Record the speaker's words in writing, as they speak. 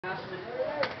This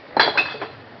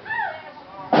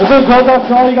is goes out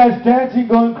to all you guys dancing,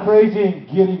 going crazy, and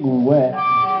getting wet. I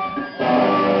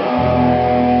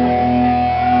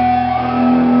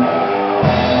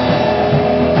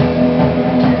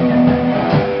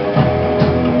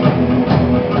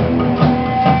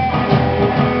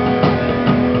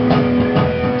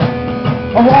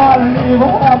want to leave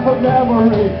a happy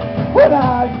memory when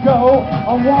I go.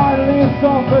 I want to leave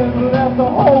something to let the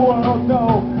whole world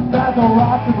know that the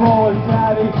rock and roll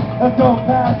daddy has done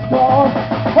passed on.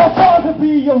 I want to be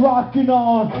your rockin'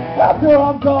 on after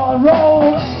I'm gone.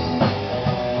 Roll.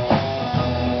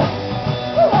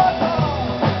 Rock on.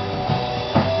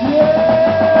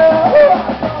 Yeah.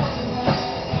 Rock on.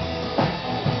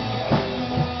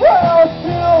 Well,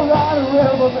 still not a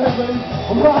rhythm, baby.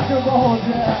 Rockin' Bones,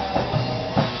 yeah.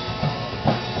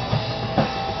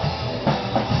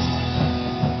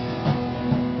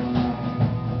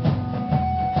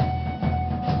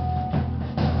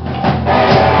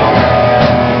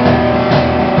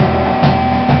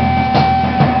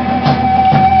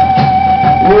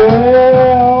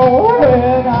 Well,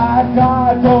 when I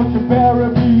die, don't you bury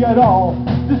me at all.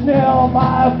 Just nail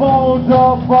my bones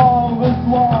up on this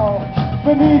wall.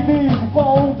 Beneath these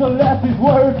bones, let these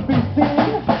words be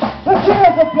seen. The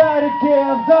tears of bloody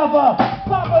tears of a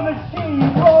papa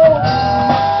machine. Roll.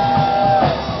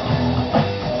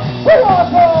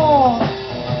 Rock on.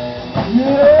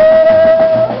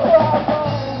 Yeah, rock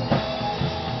on.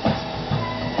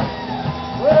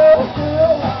 Well,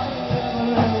 still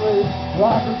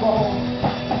Rockin Bones.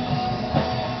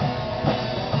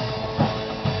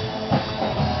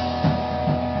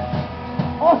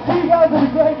 I'll see you guys in the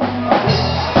great.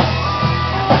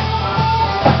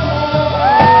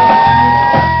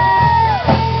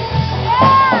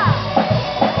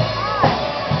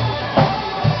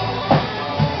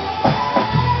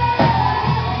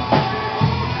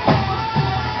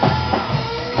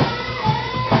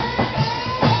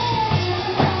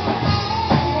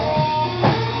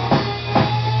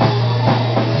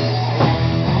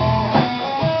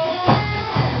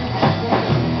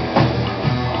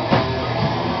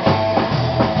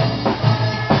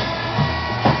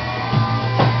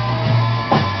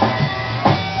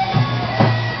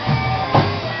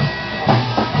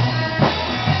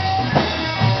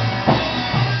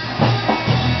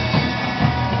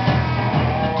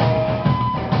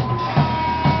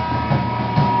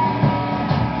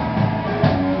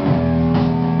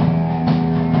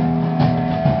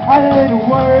 I ain't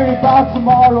worried about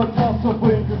tomorrow, just a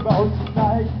thinking about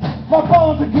tonight. My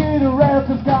bones are getting rest,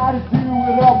 just gotta do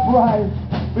it upright.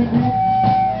 Beneath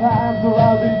times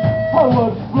around these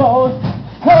Hollywood flows,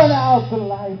 turn out the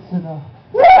lights and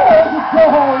where's it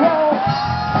going on?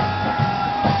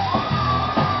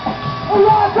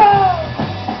 Rock on!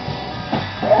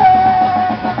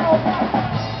 Yeah!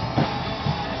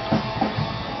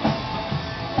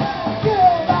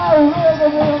 Get out of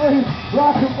rhythm,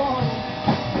 Rockin Bones.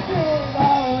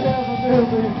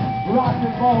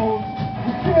 Rockin Bones,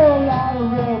 still out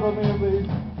of rhythm in these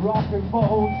Rockin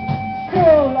Bones,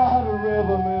 still out of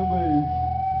rhythm in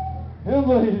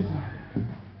these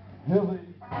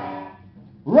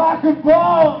Rockin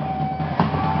Bones.